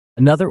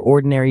Another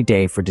ordinary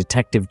day for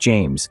Detective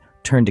James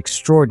turned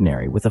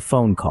extraordinary with a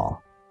phone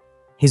call.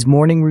 His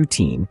morning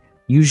routine,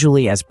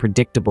 usually as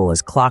predictable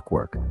as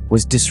clockwork,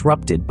 was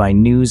disrupted by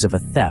news of a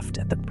theft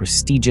at the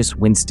prestigious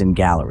Winston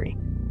Gallery.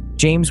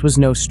 James was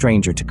no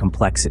stranger to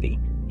complexity,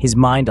 his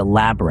mind a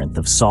labyrinth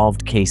of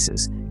solved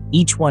cases,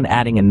 each one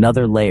adding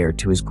another layer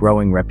to his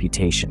growing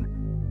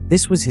reputation.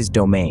 This was his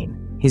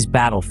domain, his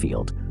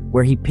battlefield,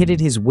 where he pitted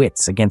his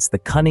wits against the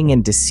cunning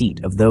and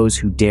deceit of those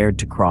who dared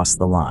to cross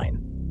the line.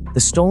 The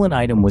stolen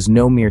item was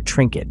no mere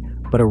trinket,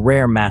 but a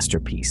rare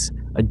masterpiece,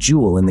 a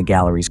jewel in the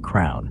gallery's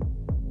crown.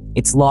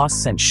 Its loss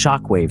sent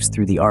shockwaves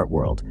through the art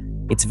world,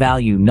 its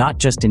value not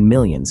just in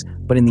millions,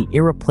 but in the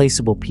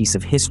irreplaceable piece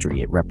of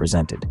history it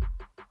represented.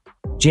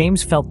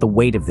 James felt the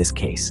weight of this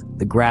case,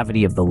 the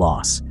gravity of the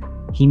loss.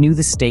 He knew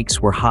the stakes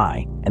were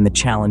high and the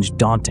challenge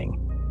daunting,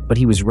 but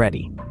he was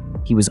ready.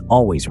 He was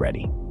always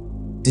ready.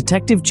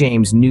 Detective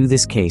James knew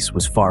this case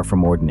was far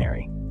from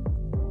ordinary.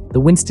 The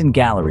Winston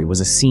Gallery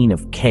was a scene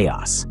of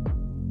chaos.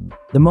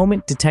 The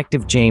moment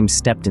Detective James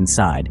stepped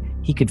inside,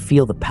 he could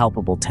feel the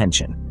palpable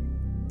tension.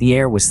 The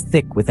air was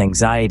thick with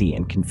anxiety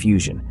and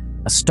confusion,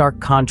 a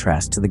stark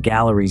contrast to the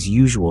gallery's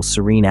usual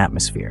serene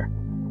atmosphere.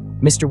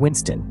 Mr.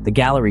 Winston, the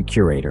gallery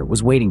curator,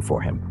 was waiting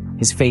for him,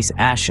 his face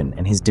ashen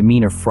and his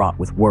demeanor fraught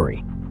with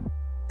worry.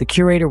 The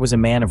curator was a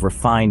man of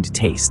refined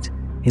taste,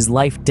 his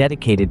life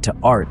dedicated to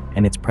art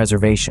and its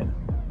preservation.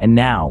 And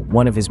now,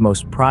 one of his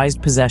most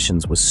prized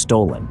possessions was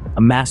stolen,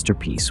 a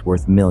masterpiece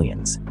worth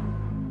millions.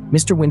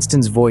 Mr.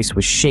 Winston's voice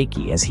was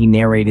shaky as he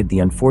narrated the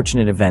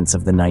unfortunate events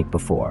of the night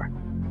before.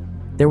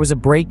 "There was a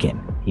break-in,"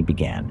 he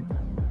began.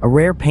 "A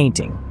rare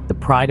painting, the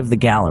pride of the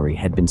gallery,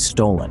 had been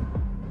stolen,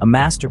 a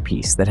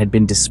masterpiece that had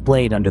been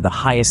displayed under the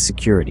highest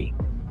security.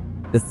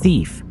 The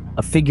thief,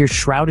 a figure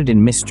shrouded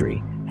in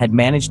mystery, had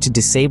managed to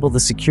disable the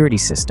security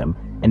system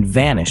and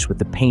vanish with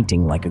the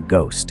painting like a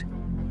ghost."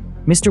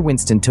 Mr.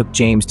 Winston took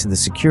James to the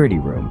security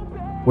room,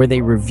 where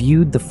they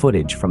reviewed the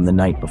footage from the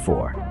night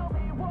before.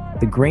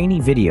 The grainy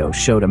video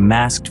showed a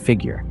masked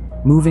figure,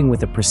 moving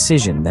with a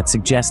precision that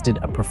suggested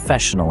a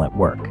professional at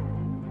work.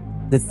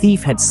 The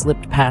thief had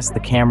slipped past the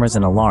cameras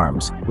and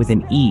alarms with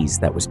an ease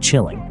that was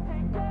chilling.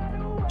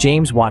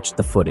 James watched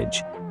the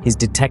footage, his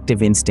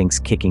detective instincts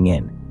kicking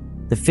in.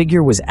 The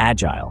figure was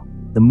agile,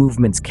 the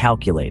movements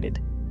calculated.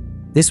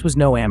 This was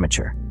no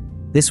amateur.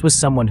 This was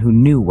someone who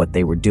knew what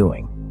they were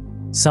doing.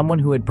 Someone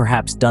who had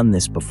perhaps done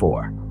this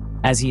before.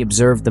 As he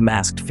observed the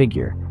masked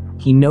figure,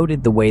 he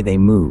noted the way they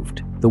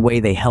moved, the way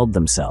they held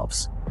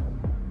themselves.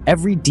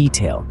 Every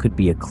detail could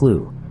be a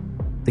clue.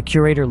 The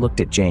curator looked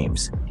at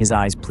James, his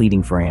eyes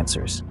pleading for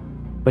answers.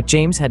 But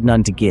James had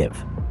none to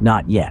give,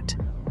 not yet.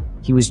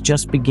 He was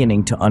just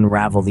beginning to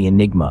unravel the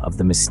enigma of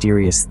the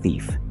mysterious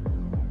thief.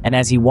 And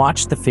as he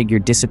watched the figure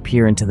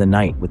disappear into the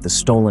night with the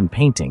stolen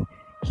painting,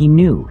 he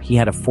knew he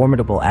had a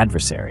formidable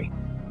adversary.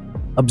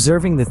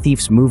 Observing the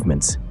thief's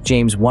movements,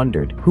 James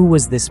wondered, who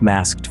was this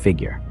masked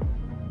figure?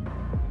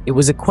 It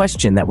was a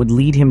question that would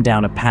lead him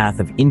down a path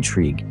of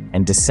intrigue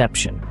and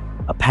deception,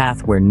 a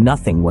path where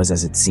nothing was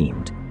as it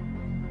seemed.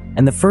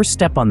 And the first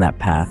step on that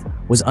path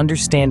was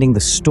understanding the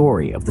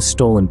story of the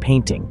stolen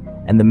painting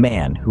and the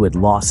man who had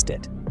lost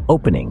it.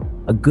 Opening,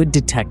 a good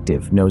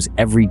detective knows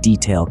every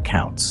detail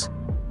counts.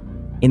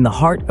 In the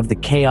heart of the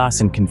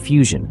chaos and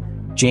confusion,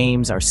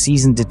 James, our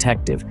seasoned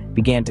detective,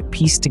 began to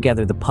piece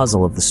together the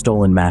puzzle of the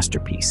stolen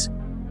masterpiece.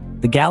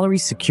 The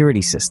gallery's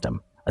security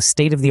system, a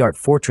state-of-the-art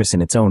fortress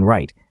in its own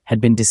right, had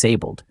been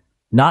disabled,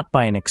 not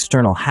by an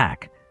external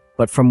hack,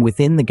 but from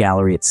within the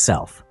gallery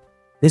itself.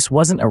 This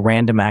wasn't a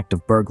random act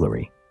of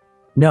burglary.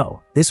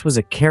 No, this was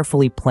a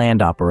carefully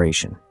planned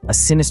operation, a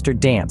sinister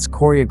dance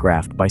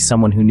choreographed by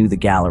someone who knew the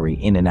gallery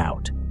in and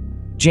out.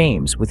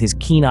 James, with his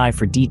keen eye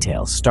for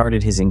detail,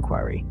 started his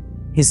inquiry.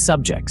 His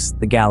subjects,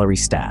 the gallery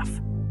staff.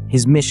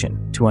 His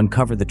mission, to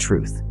uncover the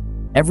truth.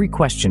 Every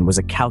question was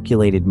a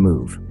calculated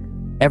move.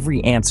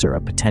 Every answer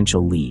a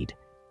potential lead.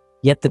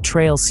 Yet the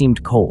trail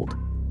seemed cold.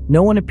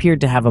 No one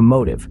appeared to have a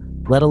motive,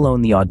 let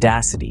alone the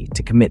audacity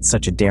to commit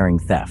such a daring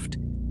theft.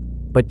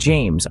 But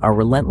James, our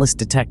relentless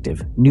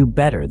detective, knew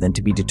better than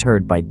to be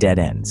deterred by dead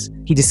ends.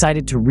 He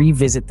decided to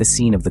revisit the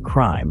scene of the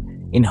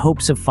crime in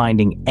hopes of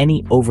finding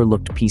any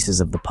overlooked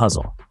pieces of the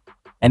puzzle.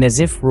 And as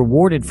if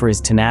rewarded for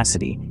his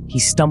tenacity, he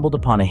stumbled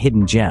upon a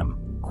hidden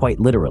gem, quite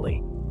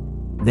literally.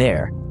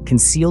 There,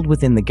 concealed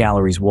within the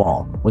gallery's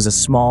wall, was a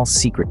small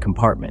secret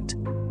compartment.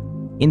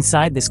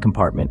 Inside this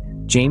compartment,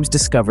 James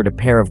discovered a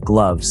pair of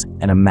gloves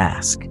and a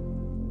mask.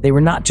 They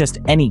were not just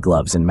any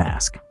gloves and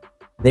mask.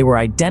 They were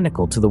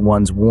identical to the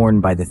ones worn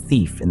by the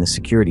thief in the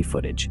security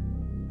footage.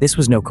 This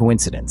was no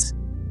coincidence.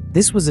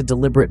 This was a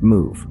deliberate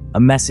move, a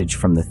message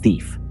from the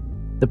thief.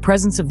 The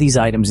presence of these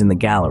items in the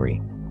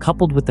gallery,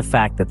 coupled with the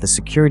fact that the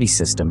security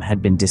system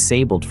had been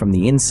disabled from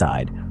the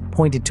inside,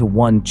 pointed to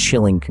one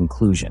chilling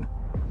conclusion.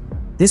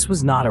 This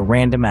was not a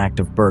random act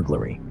of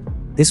burglary.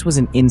 This was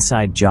an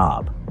inside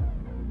job.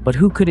 But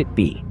who could it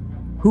be?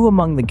 Who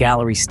among the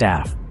gallery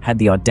staff had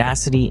the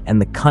audacity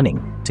and the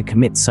cunning to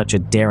commit such a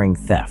daring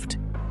theft?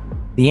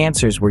 The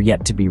answers were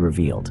yet to be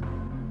revealed.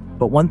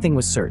 But one thing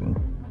was certain,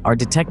 our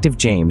Detective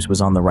James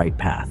was on the right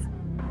path.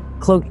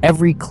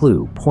 Every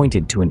clue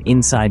pointed to an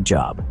inside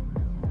job.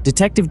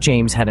 Detective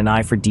James had an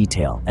eye for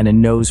detail and a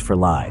nose for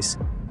lies.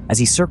 As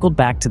he circled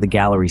back to the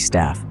gallery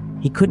staff,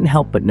 he couldn't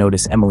help but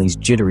notice Emily's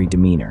jittery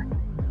demeanor.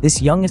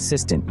 This young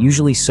assistant,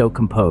 usually so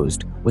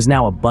composed, was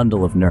now a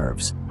bundle of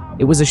nerves.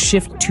 It was a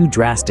shift too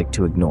drastic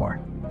to ignore.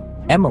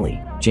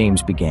 "Emily,"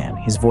 James began,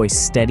 his voice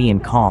steady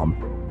and calm,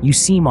 "you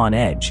seem on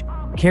edge.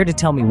 Care to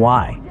tell me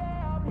why?"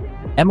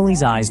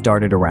 Emily's eyes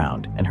darted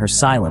around, and her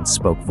silence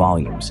spoke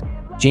volumes.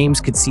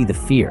 James could see the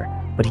fear,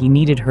 but he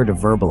needed her to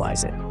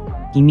verbalize it.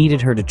 He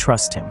needed her to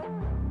trust him.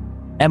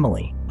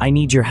 "Emily, I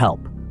need your help.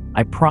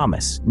 I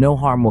promise no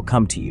harm will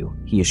come to you,"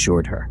 he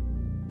assured her.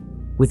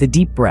 With a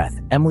deep breath,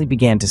 Emily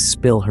began to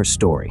spill her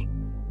story.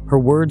 Her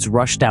words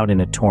rushed out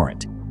in a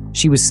torrent.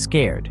 She was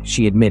scared,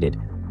 she admitted,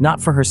 not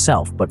for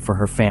herself but for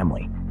her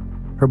family.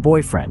 Her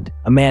boyfriend,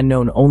 a man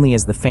known only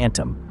as the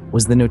Phantom,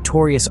 was the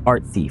notorious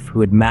art thief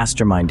who had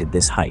masterminded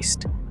this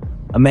heist.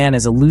 A man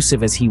as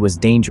elusive as he was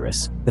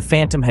dangerous, the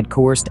Phantom had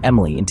coerced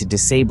Emily into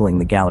disabling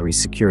the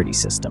gallery's security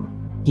system.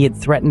 He had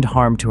threatened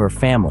harm to her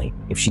family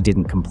if she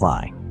didn't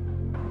comply.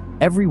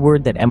 Every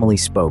word that Emily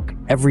spoke,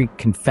 every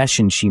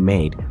confession she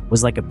made,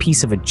 was like a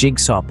piece of a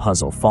jigsaw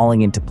puzzle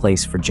falling into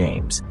place for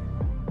James.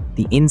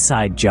 The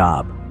inside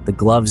job, the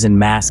gloves and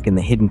mask in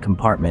the hidden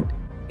compartment,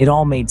 it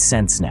all made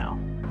sense now.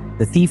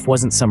 The thief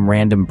wasn't some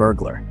random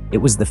burglar, it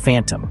was the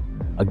Phantom,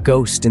 a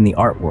ghost in the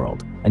art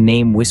world, a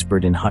name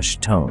whispered in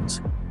hushed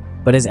tones.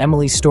 But as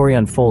Emily's story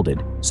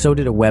unfolded, so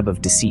did a web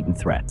of deceit and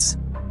threats.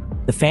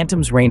 The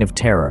Phantom's reign of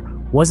terror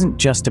wasn't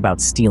just about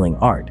stealing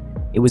art,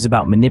 it was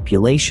about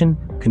manipulation,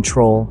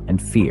 control,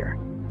 and fear.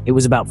 It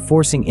was about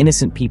forcing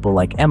innocent people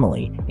like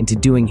Emily into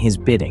doing his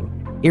bidding,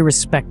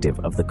 irrespective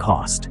of the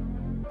cost.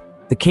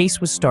 The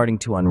case was starting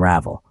to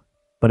unravel,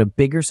 but a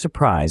bigger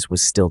surprise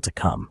was still to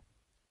come.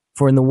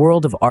 For in the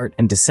world of art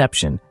and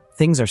deception,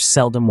 things are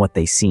seldom what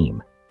they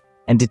seem.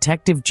 And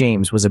Detective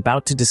James was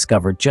about to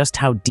discover just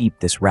how deep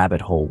this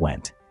rabbit hole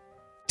went.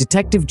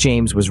 Detective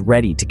James was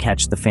ready to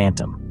catch the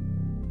Phantom.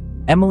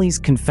 Emily's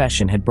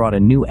confession had brought a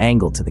new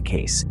angle to the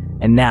case,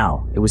 and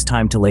now it was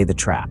time to lay the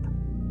trap.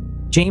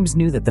 James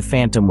knew that the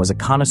Phantom was a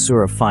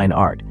connoisseur of fine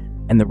art,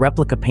 and the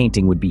replica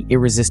painting would be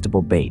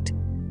irresistible bait.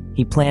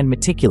 He planned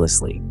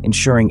meticulously,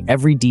 ensuring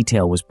every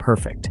detail was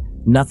perfect.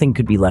 Nothing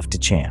could be left to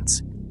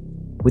chance.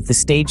 With the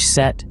stage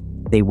set,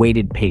 they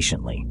waited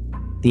patiently.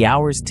 The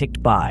hours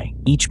ticked by,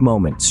 each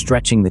moment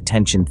stretching the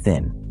tension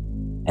thin.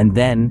 And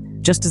then,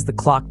 just as the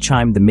clock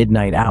chimed the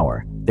midnight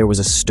hour, there was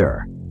a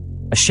stir.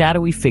 A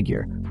shadowy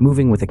figure,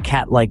 moving with a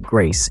cat-like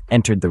grace,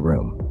 entered the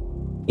room.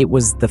 It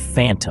was the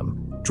Phantom,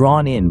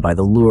 drawn in by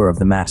the lure of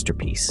the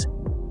masterpiece.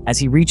 As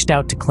he reached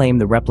out to claim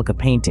the replica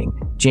painting,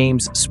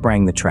 James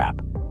sprang the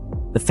trap.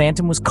 The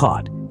Phantom was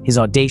caught, his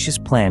audacious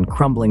plan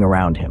crumbling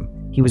around him.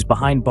 He was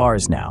behind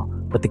bars now,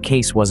 but the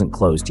case wasn't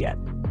closed yet.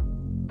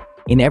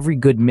 In every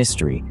good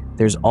mystery,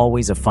 there's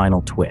always a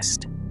final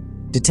twist.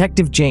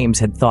 Detective James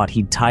had thought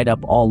he'd tied up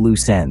all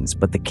loose ends,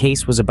 but the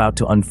case was about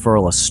to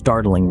unfurl a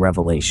startling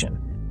revelation.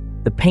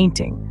 The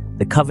painting,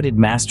 the coveted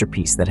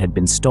masterpiece that had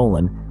been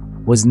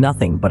stolen, was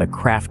nothing but a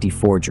crafty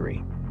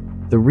forgery.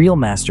 The real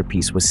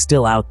masterpiece was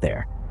still out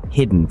there,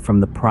 hidden from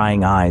the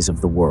prying eyes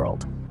of the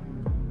world.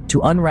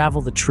 To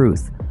unravel the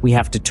truth, we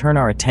have to turn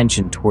our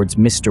attention towards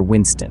Mr.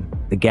 Winston,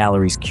 the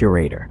gallery's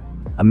curator,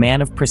 a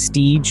man of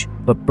prestige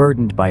but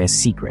burdened by a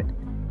secret.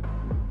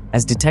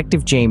 As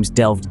Detective James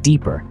delved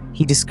deeper,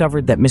 he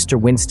discovered that Mr.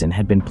 Winston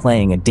had been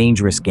playing a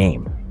dangerous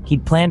game.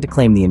 He'd planned to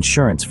claim the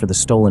insurance for the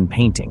stolen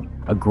painting,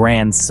 a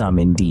grand sum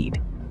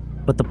indeed.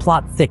 But the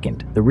plot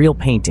thickened. The real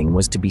painting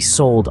was to be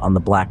sold on the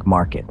black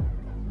market.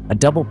 A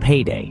double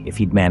payday if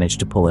he'd managed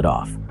to pull it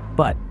off.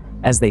 But,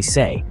 as they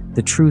say,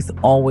 the truth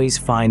always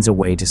finds a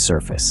way to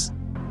surface.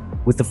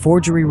 With the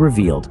forgery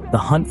revealed, the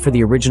hunt for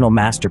the original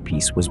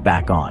masterpiece was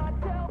back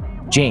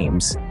on.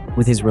 James,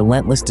 with his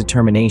relentless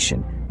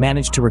determination,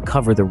 managed to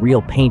recover the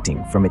real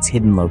painting from its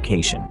hidden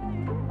location.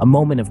 A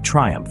moment of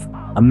triumph,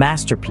 a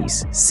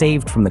masterpiece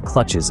saved from the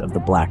clutches of the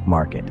black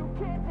market.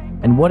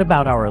 And what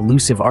about our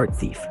elusive art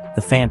thief,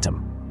 the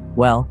Phantom?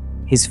 Well,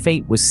 his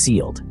fate was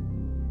sealed.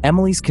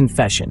 Emily's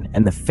confession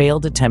and the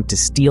failed attempt to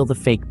steal the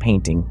fake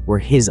painting were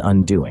his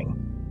undoing.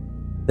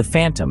 The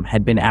Phantom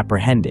had been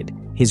apprehended.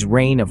 His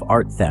reign of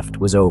art theft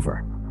was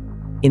over.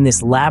 In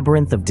this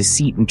labyrinth of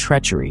deceit and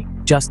treachery,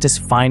 justice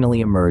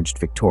finally emerged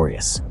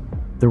victorious.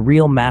 The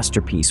real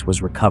masterpiece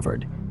was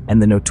recovered,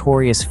 and the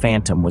notorious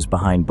Phantom was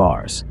behind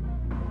bars.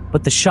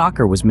 But the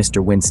shocker was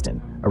Mr.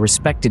 Winston, a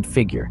respected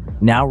figure,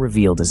 now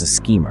revealed as a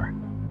schemer.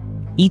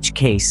 Each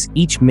case,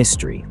 each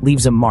mystery,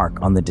 leaves a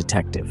mark on the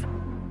detective.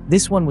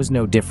 This one was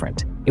no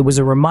different. It was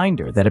a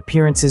reminder that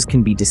appearances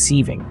can be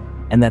deceiving,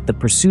 and that the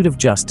pursuit of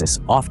justice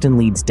often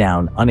leads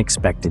down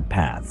unexpected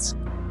paths.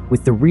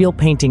 With the real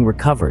painting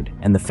recovered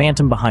and the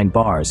Phantom behind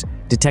bars,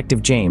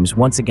 Detective James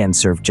once again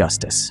served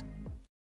justice.